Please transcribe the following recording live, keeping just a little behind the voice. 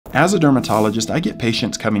As a dermatologist, I get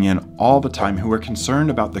patients coming in all the time who are concerned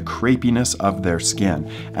about the crepiness of their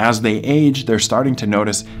skin. As they age, they're starting to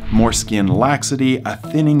notice more skin laxity, a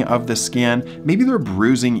thinning of the skin. Maybe they're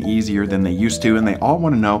bruising easier than they used to, and they all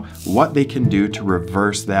want to know what they can do to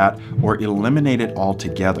reverse that or eliminate it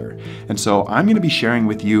altogether. And so I'm going to be sharing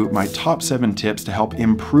with you my top 7 tips to help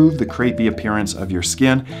improve the crepey appearance of your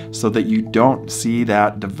skin so that you don't see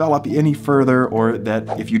that develop any further, or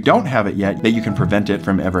that if you don't have it yet, that you can prevent it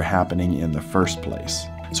from ever happening in the first place.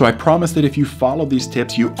 So I promise that if you follow these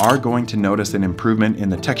tips, you are going to notice an improvement in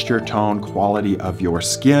the texture, tone, quality of your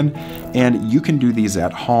skin, and you can do these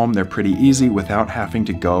at home. They're pretty easy without having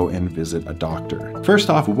to go and visit a doctor. First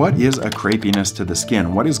off, what is a crepiness to the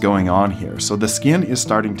skin? What is going on here? So the skin is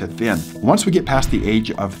starting to thin. Once we get past the age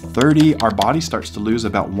of 30, our body starts to lose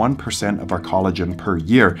about 1% of our collagen per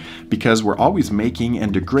year because we're always making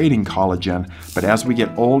and degrading collagen, but as we get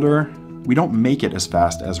older, we don't make it as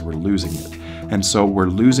fast as we're losing it. And so we're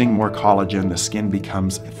losing more collagen, the skin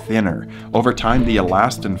becomes thinner. Over time, the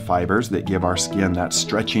elastin fibers that give our skin that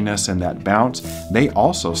stretchiness and that bounce, they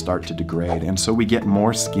also start to degrade. And so we get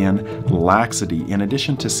more skin laxity in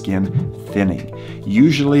addition to skin thinning.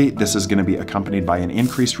 Usually, this is going to be accompanied by an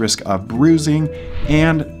increased risk of bruising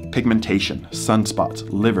and pigmentation, sunspots,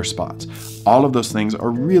 liver spots. All of those things are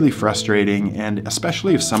really frustrating, and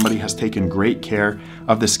especially if somebody has taken great care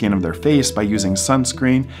of the skin of their face by using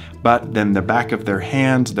sunscreen, but then the back of their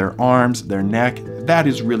hands, their arms, their neck, that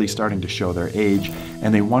is really starting to show their age,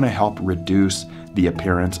 and they want to help reduce the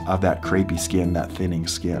appearance of that crepey skin, that thinning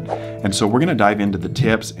skin. And so we're going to dive into the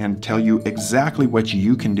tips and tell you exactly what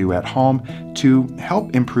you can do at home to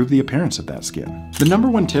help improve the appearance of that skin. The number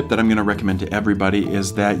 1 tip that I'm going to recommend to everybody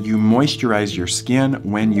is that you moisturize your skin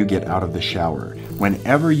when you get out of the shower.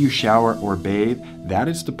 Whenever you shower or bathe, that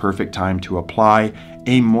is the perfect time to apply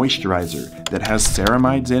a moisturizer that has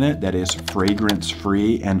ceramides in it, that is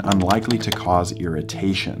fragrance-free and unlikely to cause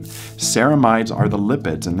irritation. Ceramides are the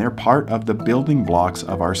lipids, and they're part of the building blocks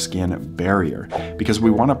of our skin barrier because we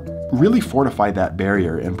want to really fortify that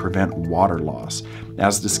barrier and prevent water loss.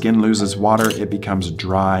 As the skin loses water, it becomes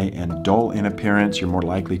dry and dull in appearance. You're more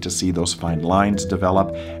likely to see those fine lines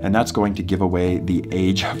develop, and that's going to give away the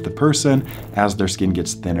age of the person as their skin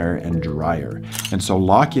gets thinner and drier. And so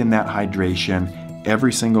lock in that hydration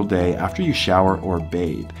every single day after you shower or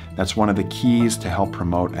bathe. That's one of the keys to help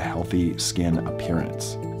promote a healthy skin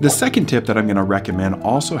appearance. The second tip that I'm going to recommend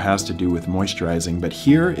also has to do with moisturizing, but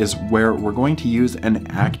here is where we're going to use an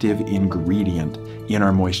active ingredient in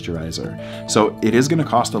our moisturizer. So it is going to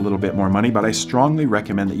cost a little bit more money, but I strongly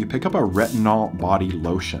recommend that you pick up a retinol body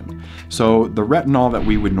lotion. So the retinol that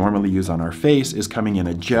we would normally use on our face is coming in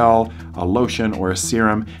a gel, a lotion, or a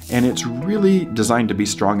serum, and it's really designed to be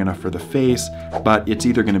strong enough for the face, but it's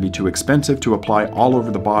either going to be too expensive to apply all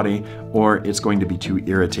over the body, or it's going to be too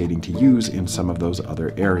irritating to use in some of those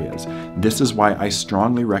other areas. This is why I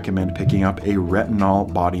strongly recommend picking up a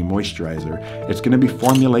retinol body moisturizer. It's going to be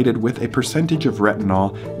formulated with a percentage of retinol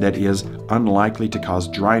that is unlikely to cause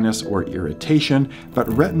dryness or irritation, but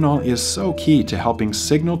retinol is so key to helping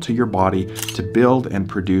signal to your body to build and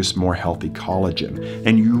produce more healthy collagen.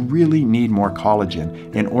 And you really need more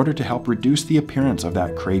collagen in order to help reduce the appearance of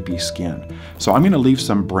that crepey skin. So I'm going to leave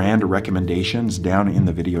some brand recommendations down in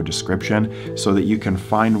the video description so that you can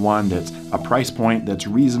find one that's a price point that's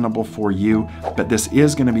reasonable for you, but this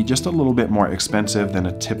is going to be just a little bit more expensive than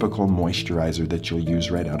a typical moisturizer that you'll use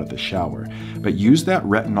right out of the shower. But use that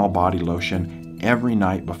retinol body lotion every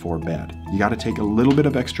night before bed. You got to take a little bit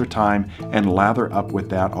of extra time and lather up with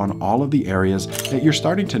that on all of the areas that you're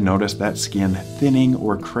starting to notice that skin thinning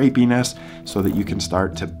or crepiness, so that you can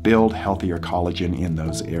start to build healthier collagen in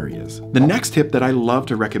those areas. The next tip that I love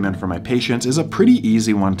to recommend for my patients is a pretty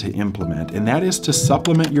easy one to implement, and that is to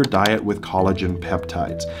supplement your diet with collagen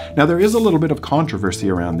peptides. Now, there is a little bit of controversy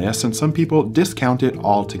around this, and some people discount it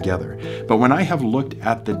altogether. But when I have looked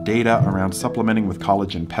at the data around supplementing with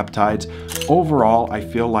collagen peptides, overall, I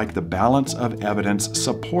feel like the balance of evidence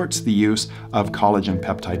supports the use of collagen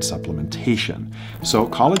peptide supplementation. So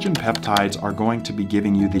collagen peptides are going to be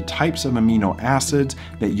giving you the types of amino acids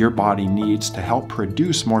that your body needs to help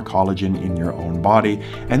produce more collagen in your own body,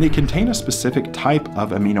 and they contain a specific type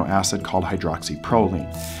of amino acid called hydroxyproline.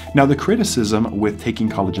 Now, the criticism with taking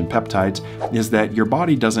collagen peptides is that your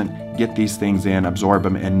body doesn't get these things in, absorb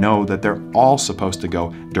them, and know that they're all supposed to go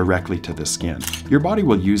directly to the skin. Your body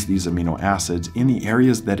will use these amino acids in the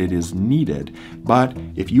areas that it is needed, but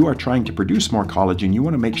if you are trying to produce more collagen, you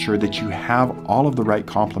want to make sure that you have all of the right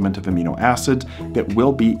complement of amino acids that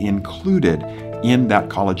will be included in that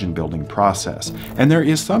collagen building process. And there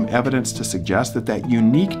is some evidence to suggest that that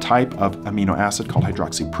unique type of amino acid called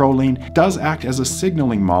hydroxyproline does act as a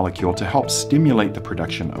signaling molecule to help stimulate the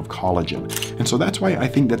production of collagen. And so that's why I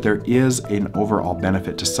think that there is an overall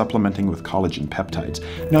benefit to supplementing with collagen peptides.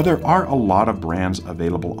 Now, there are a lot of brands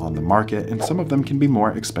available on the market, and some of them can be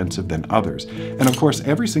more expensive than others. And of course,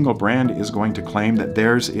 every single brand is going to claim that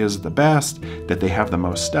theirs is the best, that they have the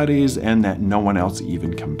most studies, and that no one else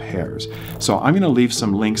even compares. So I'm going to leave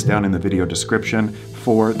some links down in the video description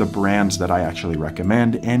for the brands that I actually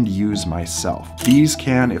recommend and use myself. These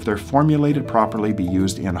can, if they're formulated properly, be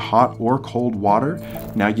used in hot or cold water.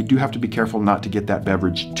 Now, you do have to be careful not to get that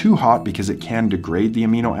beverage too hot because it can degrade the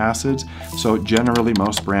amino acids. So generally,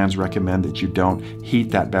 most brands recommend that you don't heat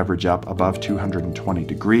that beverage up above 220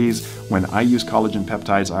 degrees. When I use collagen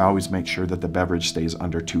peptides, I always make sure that the beverage stays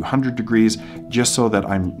under 200 degrees, just so that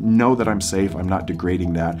I know that I'm safe, I'm not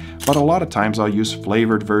degrading that. But a lot of times I'll use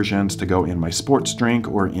flavored versions to go in my sports drink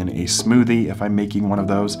or in a smoothie if I'm making one of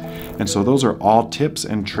those. And so those are all tips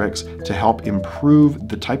and tricks to help improve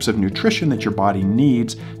the types of nutrition that your body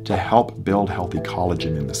needs to help build healthy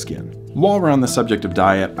collagen in the skin. While we're on the subject of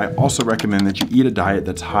diet, I also recommend that you eat a diet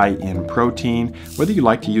that's high in protein. Whether you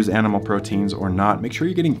like to use animal proteins or not, make sure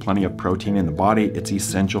you're getting plenty of protein in the body. It's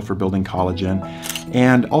essential for building collagen.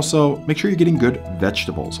 And also make sure you're getting good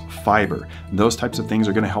vegetables, fiber. Those types of things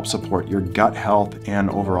are going to help support your gut health, and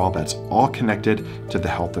overall that's all connected to the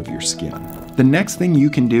health of your skin. The next thing you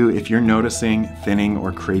can do if you're noticing thinning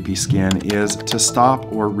or crepey skin is to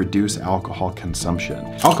stop or reduce alcohol consumption.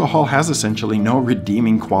 Alcohol has essentially no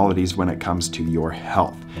redeeming qualities when it comes to your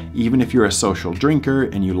health. Even if you're a social drinker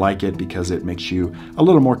and you like it because it makes you a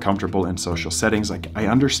little more comfortable in social settings, like I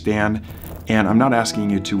understand, and I'm not asking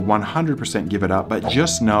you to 100% give it up, but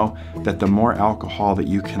just know that the more alcohol that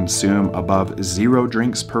you consume above 0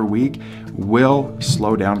 drinks per week will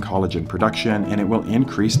slow down collagen production, and it will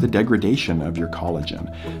increase the degradation of your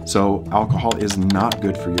collagen. So alcohol is not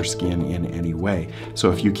good for your skin in any way.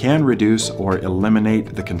 So if you can reduce or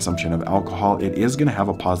eliminate the consumption of alcohol, it is going to have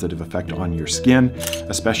a positive effect on your skin,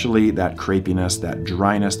 especially that crepiness, that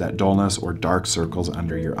dryness, that dullness, or dark circles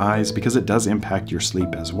under your eyes, because it does impact your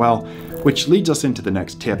sleep as well, which leads us into the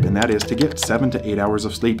next tip, and that is to get 7 to 8 hours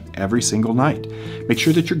of sleep every single night. Make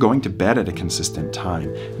sure that you're going to bed at a consistent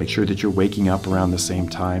time. Make sure that you're waking up around the same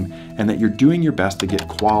time, and that you're doing your best to get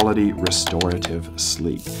quality restorative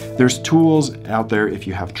sleep. There's tools out there if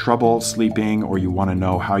you have trouble sleeping or you want to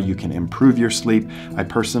know how you can improve your sleep. I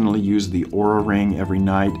personally use the Oura Ring every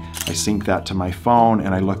night. I sync that to my phone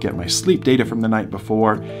and I look at my sleep data from the night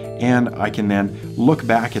before, and I can then look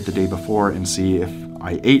back at the day before and see if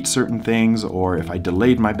I ate certain things or if I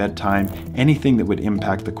delayed my bedtime, anything that would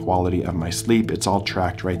impact the quality of my sleep. It's all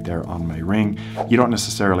tracked right there on my ring. You don't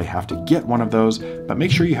necessarily have to get one of those, but make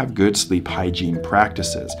sure you have good sleep hygiene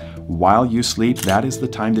practices. While you sleep, that is the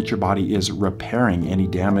time that your body is repairing any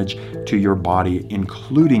damage to your body,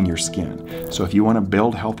 including your skin. So if you want to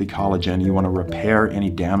build healthy collagen, you want to repair any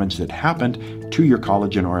damage that happened to your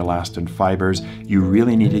collagen or elastin fibers, you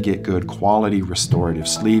really need to get good quality restorative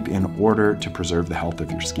sleep in order to preserve the health of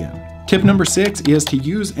your skin. Tip number 6 is to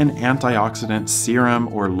use an antioxidant serum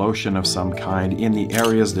or lotion of some kind in the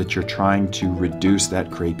areas that you're trying to reduce that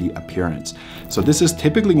crepey appearance. So this is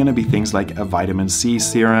typically going to be things like a vitamin C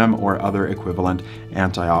serum or other equivalent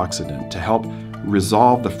antioxidant to help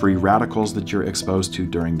resolve the free radicals that you're exposed to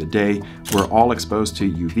during the day. We're all exposed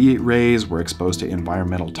to UV rays, we're exposed to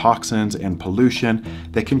environmental toxins and pollution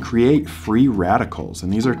that can create free radicals.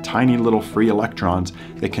 And these are tiny little free electrons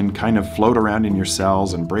that can kind of float around in your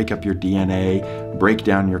cells and break up your DNA, break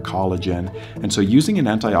down your collagen. And so using an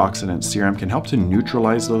antioxidant serum can help to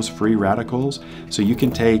neutralize those free radicals. So you can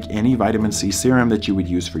take any vitamin C serum that you would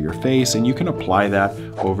use for your face and you can apply that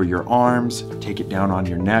over your arms, take it down on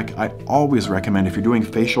your neck. I always recommend if you're doing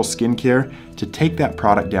facial skincare to take that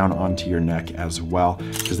product down onto your neck as well,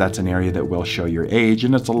 because that's an area that will show your age,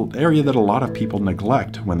 and it's an area that a lot of people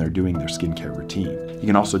neglect when they're doing their skincare routine. You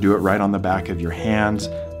can also do it right on the back of your hands.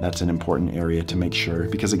 That's an important area to make sure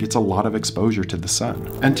because it gets a lot of exposure to the sun.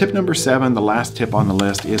 And tip number 7, the last tip on the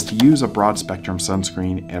list, is to use a broad spectrum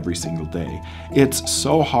sunscreen every single day. It's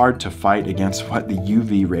so hard to fight against what the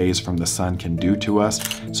UV rays from the sun can do to us.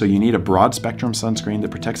 So you need a broad spectrum sunscreen that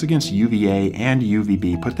protects against UVA and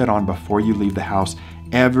UVB. Put that on before you leave the house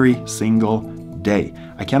every single day.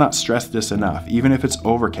 I cannot stress this enough. Even if it's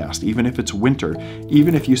overcast, even if it's winter,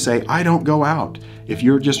 even if you say, I don't go out, if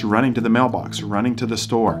you're just running to the mailbox, running to the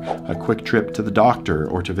store, a quick trip to the doctor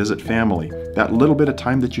or to visit family, that little bit of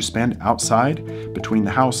time that you spend outside between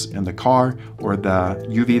the house and the car, or the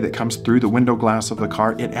UV that comes through the window glass of the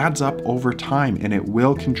car, it adds up over time, and it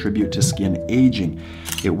will contribute to skin aging.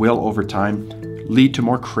 It will over time lead to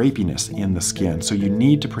more crepiness in the skin, so you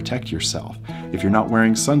need to protect yourself. If you're not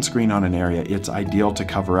wearing sunscreen on an area, it's ideal to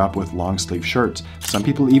cover up with long sleeve shirts. Some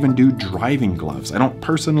people even do driving gloves. I don't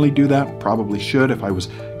personally do that, probably should if I was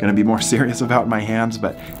going to be more serious about my hands,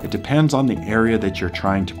 but it depends on the area that you're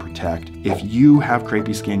trying to protect. If you have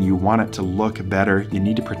crepey skin, you want it to look better, you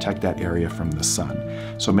need to protect that area from the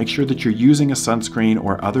sun. So make sure that you're using a sunscreen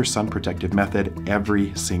or other sun protective method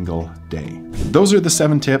every single day. Those are the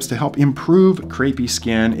 7 tips to help improve crepey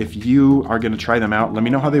skin. If you are going to try them out, let me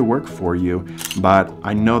know how they work for you. But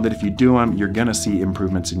I know that if you do them, you're going to see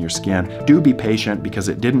improvements in your skin. Do be patient, because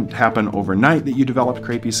it didn't happen overnight that you developed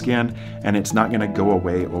crepey skin, and it's not going to go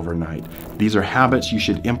away overnight. These are habits you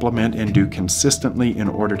should implement and do consistently in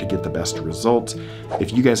order to get the best results.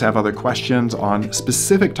 If you guys have other questions on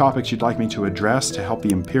specific topics you'd like me to address to help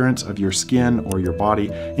the appearance of your skin or your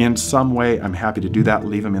body in some way, I'm happy to do that.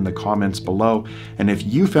 Leave them in the comments below. And if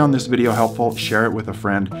you found this video helpful, share it with a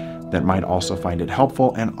friend that might also find it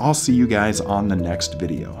helpful, and I'll see you guys on the next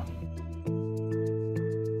video.